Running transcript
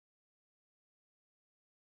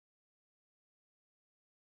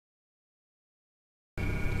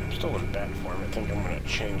still in bat form. I think I'm going to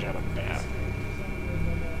change out of bat.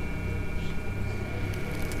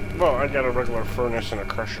 Well, I got a regular furnace and a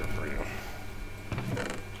crusher for you.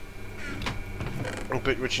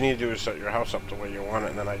 But what you need to do is set your house up the way you want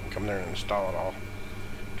it, and then I can come there and install it all.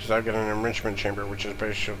 Because I've got an enrichment chamber, which is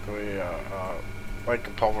basically like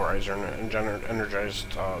a pulverizer and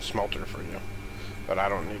energized smelter for you. But I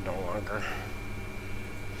don't need no longer.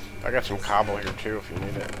 I got some cobble here too if you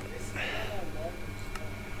need it.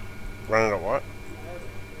 Run it at what?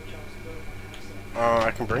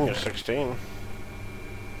 I can bring you 16.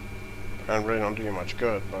 I really don't do you much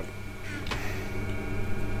good, but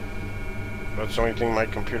that's the only thing my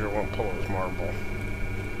computer won't pull is marble.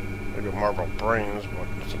 Maybe marble brains, but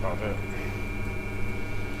that's about it.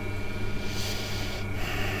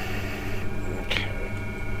 Okay.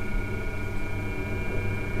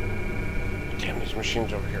 Damn, these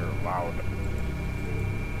machines over here are loud.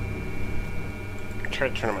 I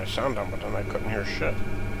tried turning my sound down, but then I couldn't hear shit.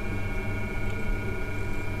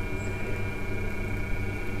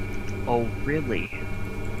 Oh, really?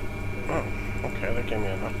 Oh, okay, that gave me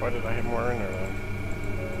enough. Why did I have more in there then?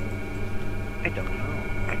 I don't know.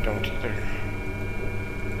 I don't either.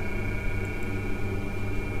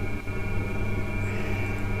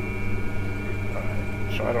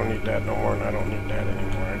 Alright, so I don't need that no more, and I don't need that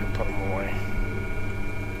anymore. I can put them away.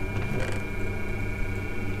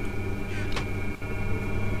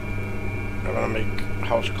 I'm gonna make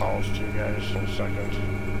house calls to you guys in a second.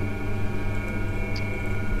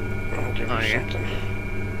 I'll give you something.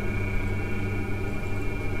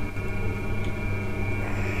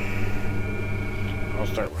 I'll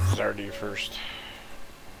start with Zardy first.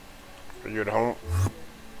 Are you at home?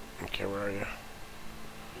 Okay, where are you?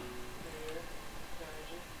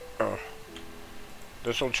 Oh.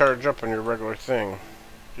 This will charge up on your regular thing.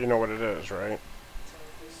 You know what it is, right?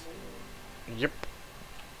 Yep.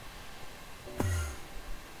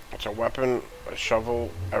 It's a weapon, a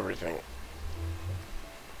shovel, everything.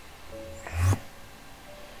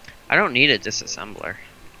 I don't need a disassembler.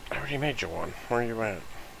 I already made you one. Where are you at?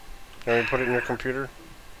 You want me to put it in your computer?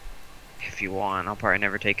 If you want, I'll probably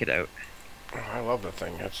never take it out. Oh, I love the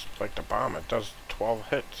thing. It's like the bomb. It does 12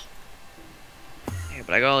 hits. Yeah,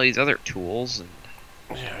 but I got all these other tools, and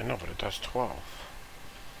Yeah, I know, but it does 12.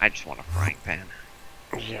 I just want a frying pan.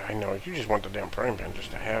 Yeah, I know. You just want the damn frying pan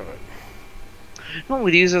just to have it. No,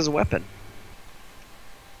 we'd use it as a weapon.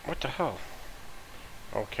 What the hell?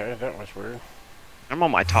 Okay, that was weird. I'm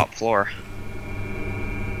on my top floor.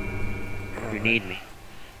 You need me.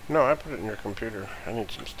 No, I put it in your computer. I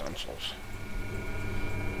need some stencils.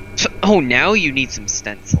 Oh, now you need some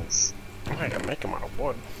stencils. I can make them out of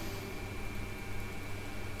wood.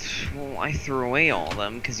 Well, I threw away all of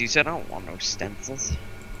them because you said I don't want no stencils.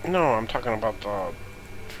 No, I'm talking about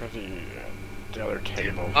for the other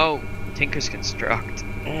table. Oh, Tinker's Construct.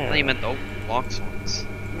 Yeah. I thought you meant the open blocks ones.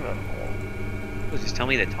 No. Well, just tell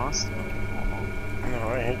me to toss them. No,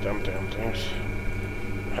 I hate them damn things.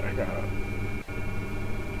 I got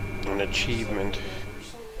an achievement.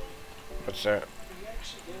 What's that?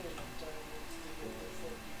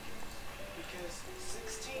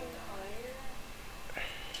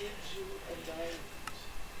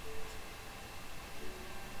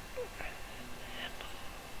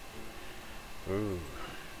 Ooh.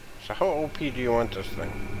 So how OP do you want this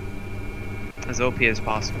thing? As OP as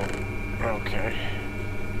possible. Okay.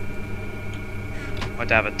 I want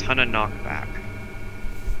to have a ton of knockback.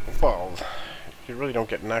 Well, you really don't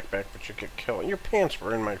get knockback, but you get killed. Your pants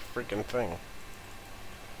were in my freaking thing.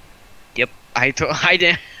 Yep, I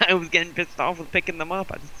was getting pissed off with picking them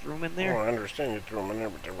up. I just threw them in there. Oh, I understand you threw them in there,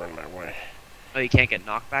 but they were in my way. Oh, you can't get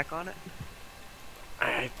knockback on it?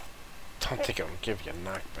 I don't think it'll give you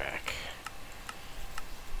knockback.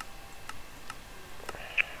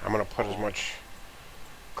 I'm gonna put as much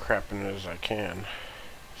crap in it as I can.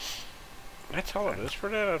 That's all it is for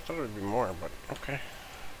that? I thought it would be more, but okay.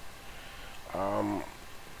 I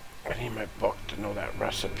need my book to know that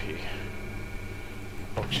recipe.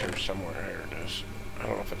 The book's here somewhere. Here it is. I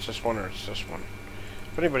don't know if it's this one or it's this one.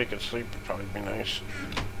 If anybody could sleep, it'd probably be nice.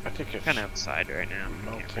 I think it's Kind of outside right now.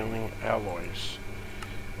 melting alloys.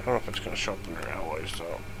 I don't know if it's going to show up under alloys,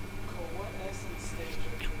 though.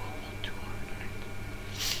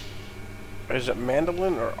 Is it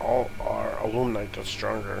mandolin or aluminite that's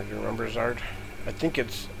stronger? Do you remember, Zard? I think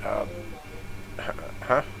it's, huh?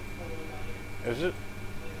 Is it?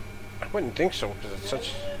 I wouldn't think so, because it's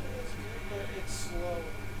such...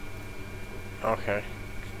 Okay.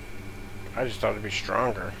 I just thought it'd be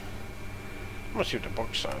stronger. I'm gonna see what the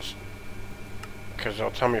book says. Because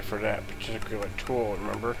they'll tell me for that particular tool,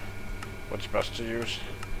 remember? What's best to use?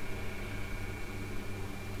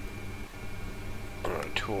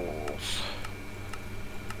 tools.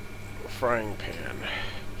 Frying pan.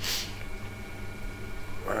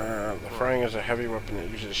 The frying is a heavy weapon that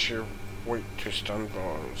uses sheer weight to stun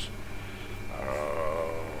foes.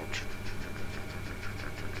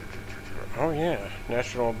 Oh yeah,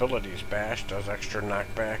 natural abilities. Bash does extra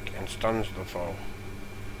knockback and stuns the foe.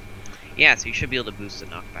 Yeah, so you should be able to boost the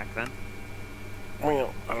knockback then.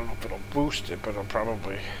 Well, I don't know if it'll boost it, but it'll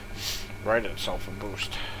probably write itself a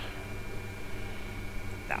boost.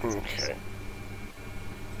 That's awesome.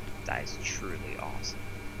 That is truly awesome.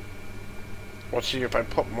 Well, see, if I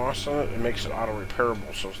put moss on it, it makes it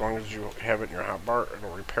auto-repairable, so as long as you have it in your hotbar,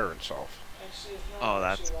 it'll repair itself. Actually, it's not Oh,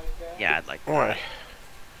 that's... actually like that. Yeah, I'd like that. Why?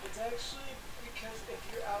 It's actually because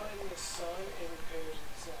if you're out in the sun, it repairs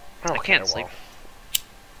itself. Okay, I can't sleep.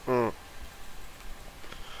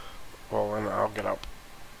 Well, then I'll get up.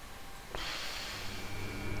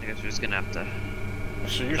 I guess we're just gonna have to...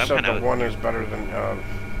 So you said the one is better than,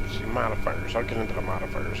 see, modifiers. I'll get into the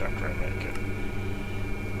modifiers after I make it.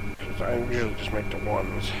 Because I usually just make the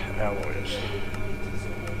ones, alloys.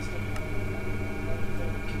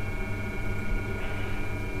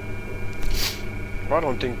 Well, I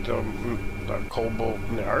don't think the cobalt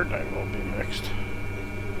and the ardite will be mixed.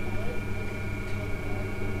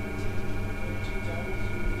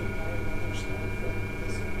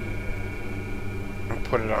 And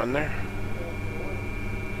put it on there?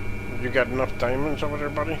 You got enough diamonds over there,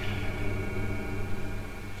 buddy?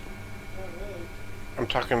 I'm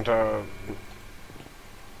talking to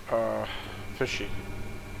Fxshy.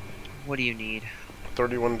 What do you need?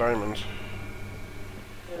 31 diamonds.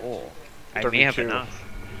 Oh, I 32. may have enough.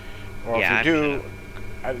 Well, yeah, if you do,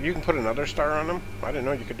 you can put another star on them. I didn't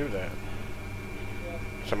know you could do that.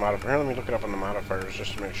 It's a modifier. Let me look it up on the modifiers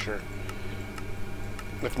just to make sure.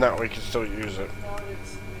 If not, we can still use it. No,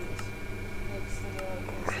 it's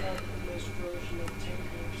not this version of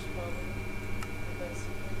Tinker's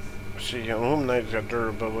probably. See, Illuminate's got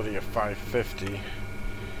durability of 550.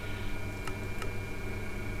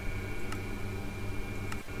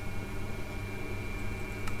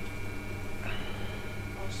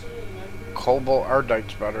 Cobalt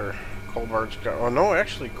Ardite's better. Cobalt's got. Oh no,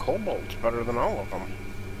 actually, Cobalt's better than all of them.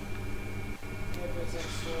 Yeah, but it's like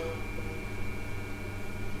slow.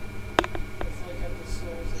 It's like at the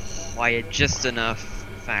slowest attack. Well, I had just enough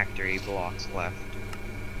factory blocks left.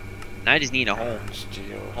 Now I just need a whole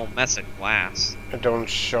mess of glass. It don't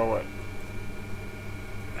show it.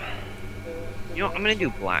 You know, I'm gonna do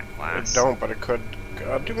black glass. It don't, but it could.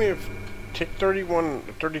 Do me a. Take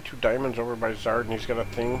 32 diamonds over by Zard, and he's got a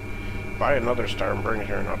thing. Buy another star and bring it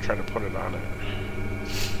here, and I'll try to put it on it.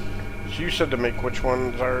 So you said to make which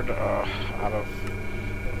one, Zard? Out of...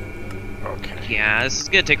 Okay. Yeah, this is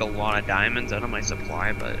gonna take a lot of diamonds out of my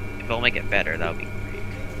supply, but if it'll make it better, that would be great.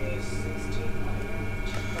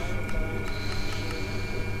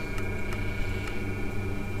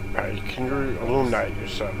 Alright, can you illuminate, you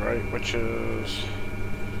said, right? Which is...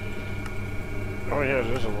 Oh yeah, it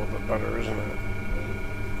is a little bit better, isn't it?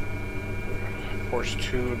 Force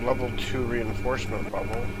 2, level 2 reinforcement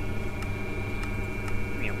level.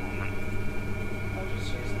 Give me a moment.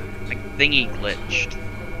 My thingy glitched.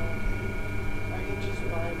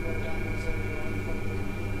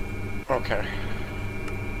 Okay.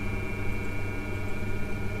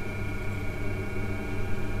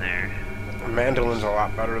 There. Mandolin's a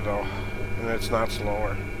lot better though, and it's not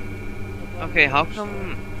slower. Okay, how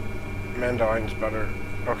come... Mandoline's better.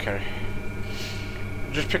 Okay.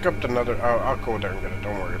 Just pick up another... I'll go there and get it.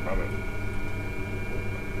 Don't worry about it.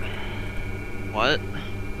 What?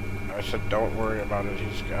 I said don't worry about it.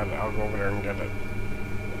 He's got it. I'll go over there and get it.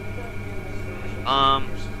 I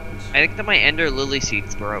think that my Ender Lily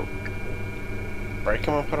seeds broke. Break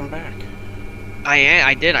them and put them back.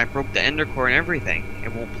 I did. I broke the Ender core and everything.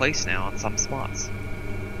 It won't place now in some spots.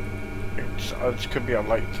 It could be a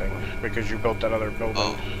light thing because you built that other building.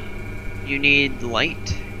 Oh. You need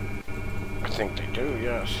light? I think they do,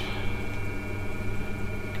 yes.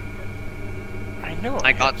 I knew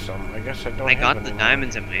I got some. I guess I don't I have got any the more.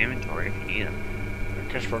 diamonds in my inventory if you need them.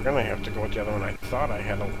 I guess we're gonna have to go with the other one. I thought I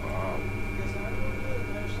had a...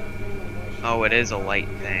 Oh, it is a light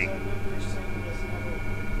thing.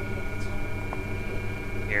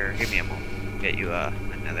 Here, give me a moment. Get you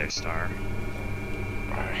another star.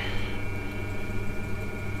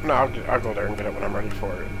 No, I'll go there and get it when I'm ready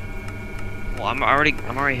for it. Well, I'm already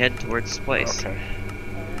headed towards this place. Okay.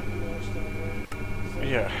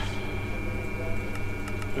 Yeah.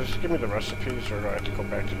 Just give me the recipes, or do I have to go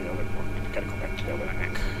back to the other one? We gotta go back to the other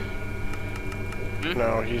book. Hmm?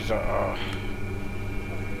 No, he's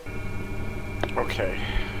Okay.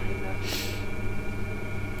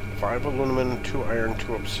 5 aluminum, 2 iron,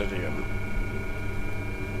 2 obsidian.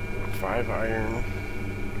 5 iron.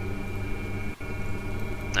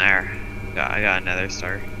 There. I got another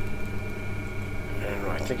star. And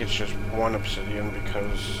I think it's just 1 obsidian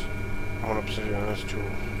because 1 obsidian is 2.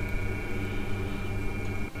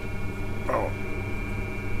 Oh.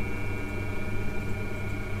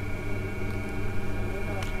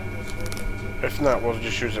 If not, we'll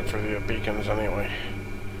just use it for the beacons anyway.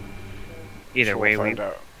 Either So way, we'll find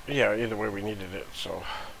out. Yeah, either way we needed it, so...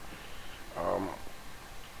 I'm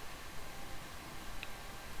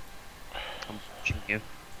watching you.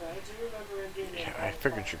 Yeah, I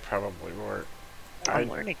figured you probably were. I'm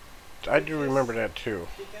learning. I do remember that too.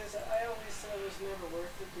 Because I always said it was never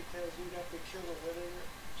worth it because you'd have to kill the wither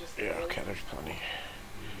just to Yeah, get okay, it. there's plenty.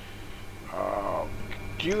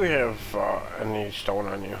 Do you have any stone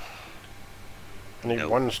on you? I need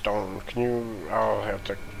Nope. 1 stone. Can you... I'll have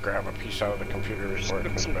to grab a piece out of the computer before it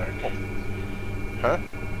comes back. Huh?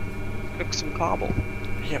 Cook some cobble.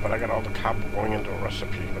 Yeah, but I got all the cobble going into a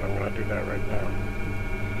recipe, but I'm gonna do that right now.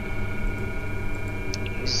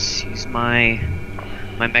 Use my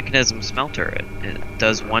mechanism smelter. It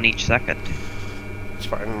does 1 each second. It's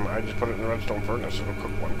fine. I just put it in the redstone furnace. It'll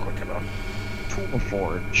cook 1 quick enough. Tool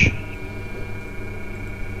forge.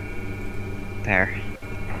 There.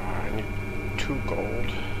 I need 2 gold.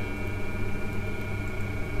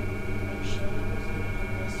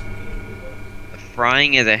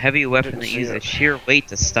 Frying is a heavy weapon Didn't that see uses it. sheer weight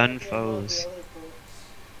to stun foes.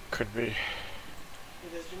 Could be.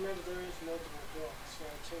 Because remember there is multiple blocks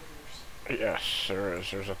for timbers. Yes, there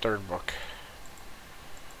is. There's a 3rd book.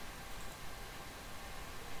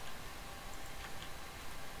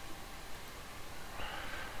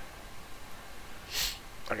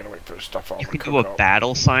 I gotta wait for the stuff all You to can cook do a out.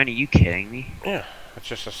 battle sign? Are you kidding me? Yeah, it's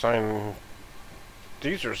just a sign.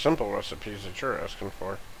 These are simple recipes that you're asking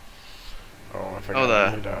for. Oh, I forgot.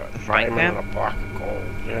 I need a the frying diamond pan? and a block of gold.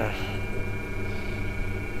 Yeah.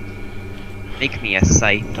 Make me a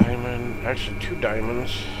scythe. Diamond. Actually, 2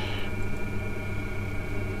 diamonds.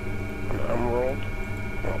 An emerald.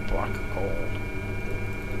 And a block of gold.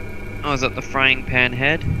 Oh, is that the frying pan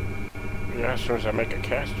head? Yeah, as soon as I make a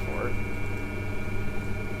cast for it.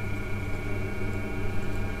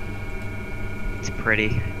 It's pretty.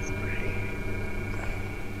 It's pretty.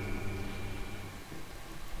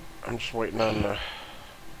 I'm just waiting on the...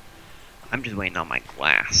 I'm just waiting on my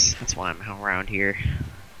glass. That's why I'm around here.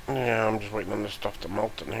 Yeah, I'm just waiting on this stuff to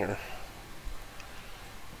melt in here.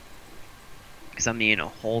 Because I'm needing a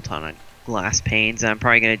whole ton of glass panes. And I'm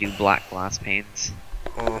probably going to do black glass panes.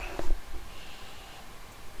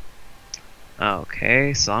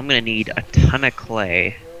 Okay, so I'm going to need a ton of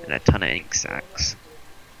clay and a ton of ink sacs.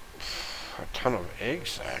 A ton of egg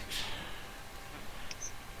sacs.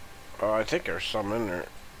 I think there's some in there.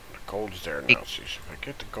 The gold's there now. See, so if I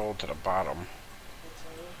get the gold to the bottom.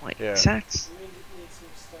 Like, Yeah. sacs? You need some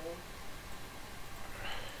stone.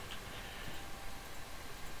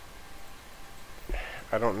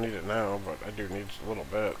 I don't need it now, but I do need a little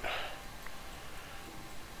bit.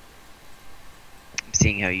 I'm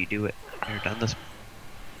seeing how you do it. I've never done this.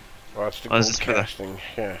 Well, that's the Oh, is gold this for the- casting.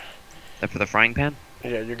 Yeah. Is that for the frying pan?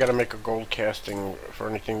 Yeah, you gotta make a gold casting for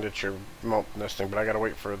anything that you're melting this thing, but I gotta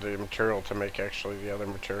wait for the material to make actually the other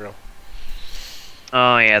material.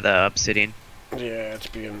 Oh yeah, the obsidian. Yeah,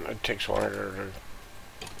 it takes longer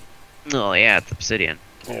Oh yeah, it's obsidian.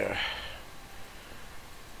 to, yeah.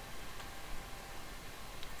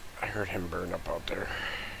 I heard him burn up out there.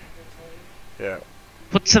 Yeah,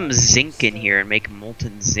 Put some zinc in here and make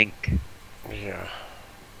molten zinc. yeah.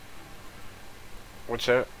 What's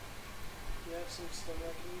that? You have some stone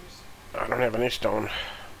I can use. I don't have any stone.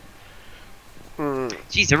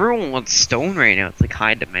 Jeez, everyone wants stone right now. It's like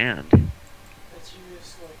high demand. It's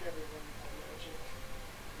used like everyone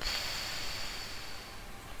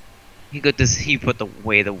on magic. He put the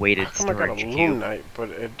weighted How come I got a storage cube. lunite, but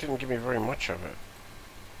it didn't give me very much of it?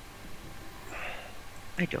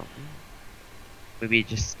 I don't know. Maybe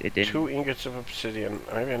it didn't. 2 ingots of obsidian.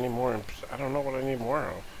 Maybe I need more. I don't know what I need more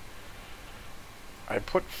of. I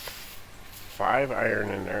put 5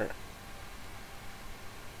 iron in there.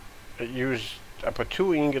 I put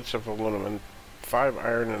 2 ingots of aluminum, 5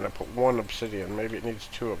 iron, and I put 1 obsidian. Maybe it needs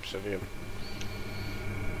 2 obsidian.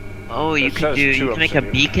 Oh, It you says can 2 make a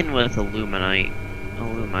obsidian. beacon with illuminite.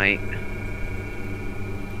 Illumite.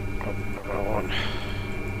 Oh, wrong one.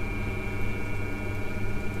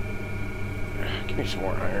 Give me some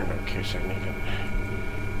more iron in case I need it.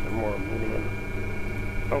 And more aluminum.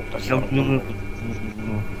 Oh, that's not aluminum.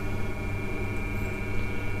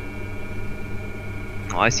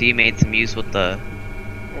 Oh, I see you made some use with the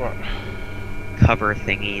What? cover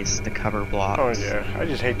thingies, the cover blocks. Oh yeah, I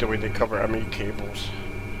just hate the way they cover ME cables.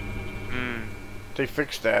 They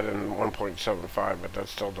fixed that in 1.75, but that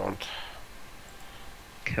still don't.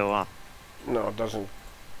 Cool. No, it doesn't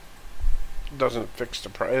fix the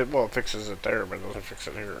price. Well, it fixes it there, but it doesn't fix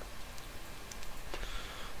it here.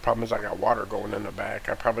 Problem is I got water going in the back.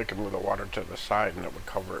 I probably could move the water to the side and it would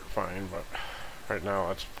cover it fine, but right now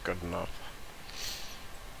that's good enough.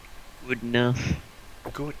 Good enough.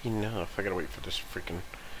 Good enough. I gotta wait for this freaking...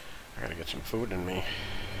 I gotta get some food in me.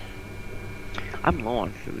 I'm low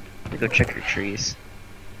on food. Let me go check your trees.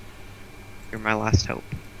 You're my last hope.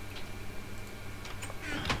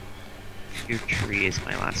 Your tree is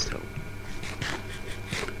my last hope.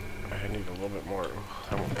 I need a little bit more.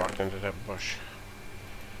 I almost walked into that bush.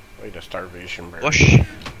 Wait, a starvation bear. Bush?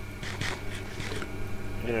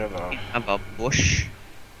 Yeah, the... How about bush?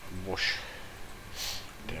 Bush.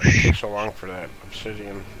 Damn, it took so long for that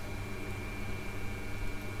obsidian.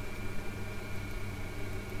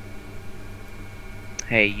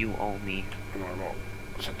 Hey, you owe me. Normal.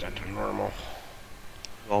 Set that to normal.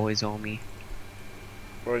 You always owe me.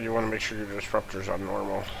 Well, you want to make sure your disruptor's on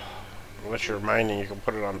normal. Unless you're mining, you can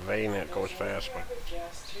put it on vein and it goes fast, but...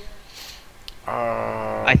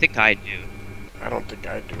 I think I do. I don't think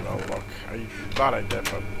I do. Oh, look. I thought I did,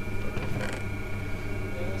 but...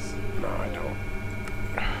 No, I don't.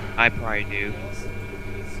 I probably do.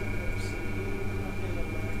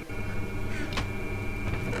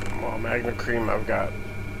 Well, Magma Cream, I've got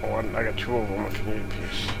one. I got 2 of them if you need a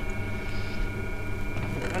piece.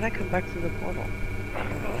 How'd I come back through the portal? I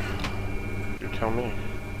don't know. You tell me.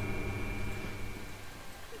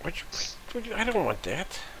 I don't want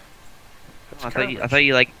that. That's Oh, garbage. I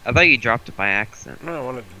thought you dropped it by accident. No, I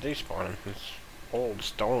wanted to despawn. It's old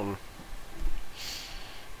stone.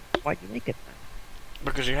 Why'd you make it then?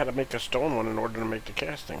 Because you had to make a stone one in order to make the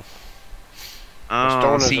casting. Oh,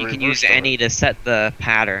 stone so is you the can reverse use of any it. to set the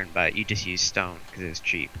pattern, but you just use stone because it's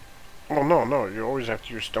cheap. Well, no. You always have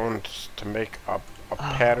to use stone to make a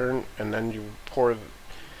pattern, and then you pour...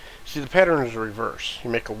 See, the pattern is the reverse. You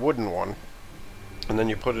make a wooden one, and then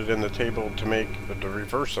you put it in the table to make the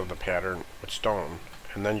reverse of the pattern with stone.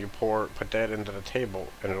 And then you put that into the table,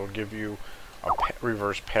 and it'll give you a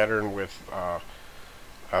reverse pattern with out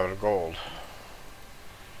of gold.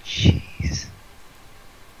 Jeez.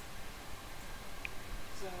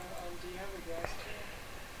 So, do you have a gas tank?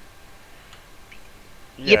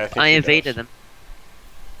 Yeah, Yep, think I he evaded does. them.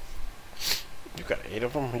 You got 8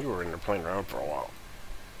 of them? You were in there playing around for a while.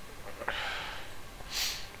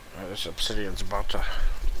 This obsidian's about to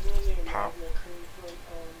You don't need a pop. magma cream from,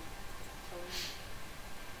 Tony.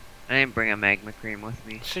 I didn't bring a magma cream with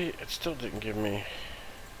me. See, it still didn't give me...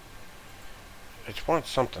 It wants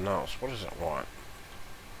something else. What does it want?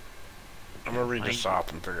 I'm gonna read this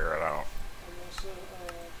off and figure it out. I'm also,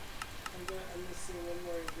 I'm missing one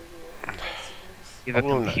more ingredient. You have a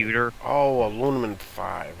Aluminum. computer. Oh, aluminum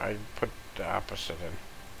 5. I put the opposite in.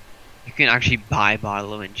 You can actually buy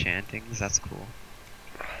bottle of enchantings. That's cool.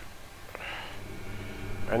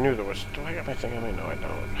 I knew there was... Do I got my thing on me? No, I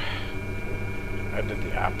don't. I did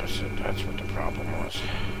the opposite. That's what the problem was.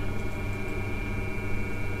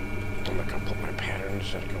 I'm gonna put my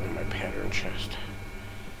patterns and go in my pattern chest.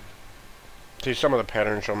 See, some of the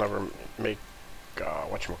patterns you'll never make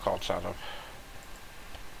whatchamacallits out of.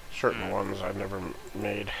 Certain ones I've never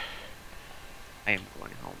made. I am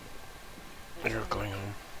going home. You're going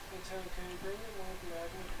home. Hey, Tony, can you bring me one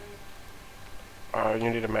magma cream? You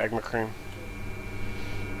need a magma cream?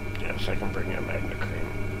 Yes, I can bring you a magma cream.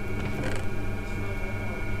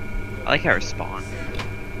 I like how it respawn.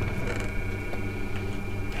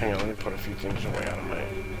 Hang on, let me put a few things away out of my...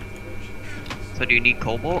 So do you need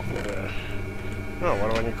cobalt? No,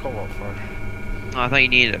 what do I need cobalt for? Oh, I thought you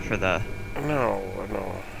needed it for the... No.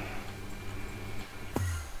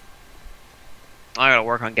 I gotta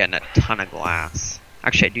work on getting a ton of glass.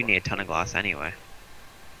 Actually, I do need a ton of glass anyway.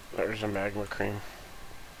 There's a magma cream.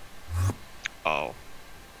 Oh.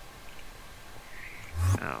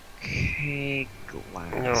 Okay,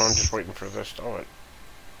 glass. No, I'm just waiting for this. Oh, it.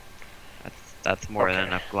 That's more than Okay,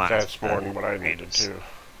 enough glass. That's for more the than what I needed frames.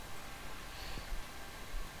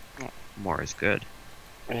 too. More is good.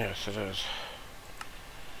 Yes, it is.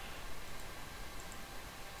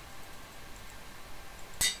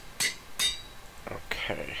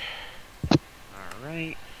 Okay.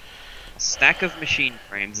 Alright. Stack of machine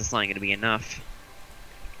frames. That's not gonna be enough.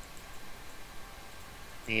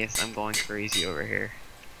 Yes, I'm going crazy over here.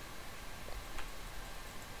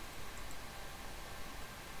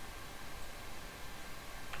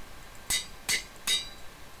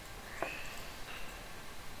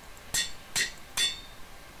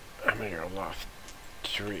 You're left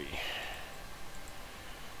 3.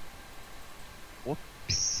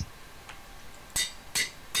 Whoops.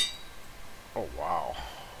 Oh wow.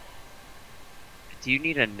 Do you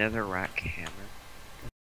need another rack hammer?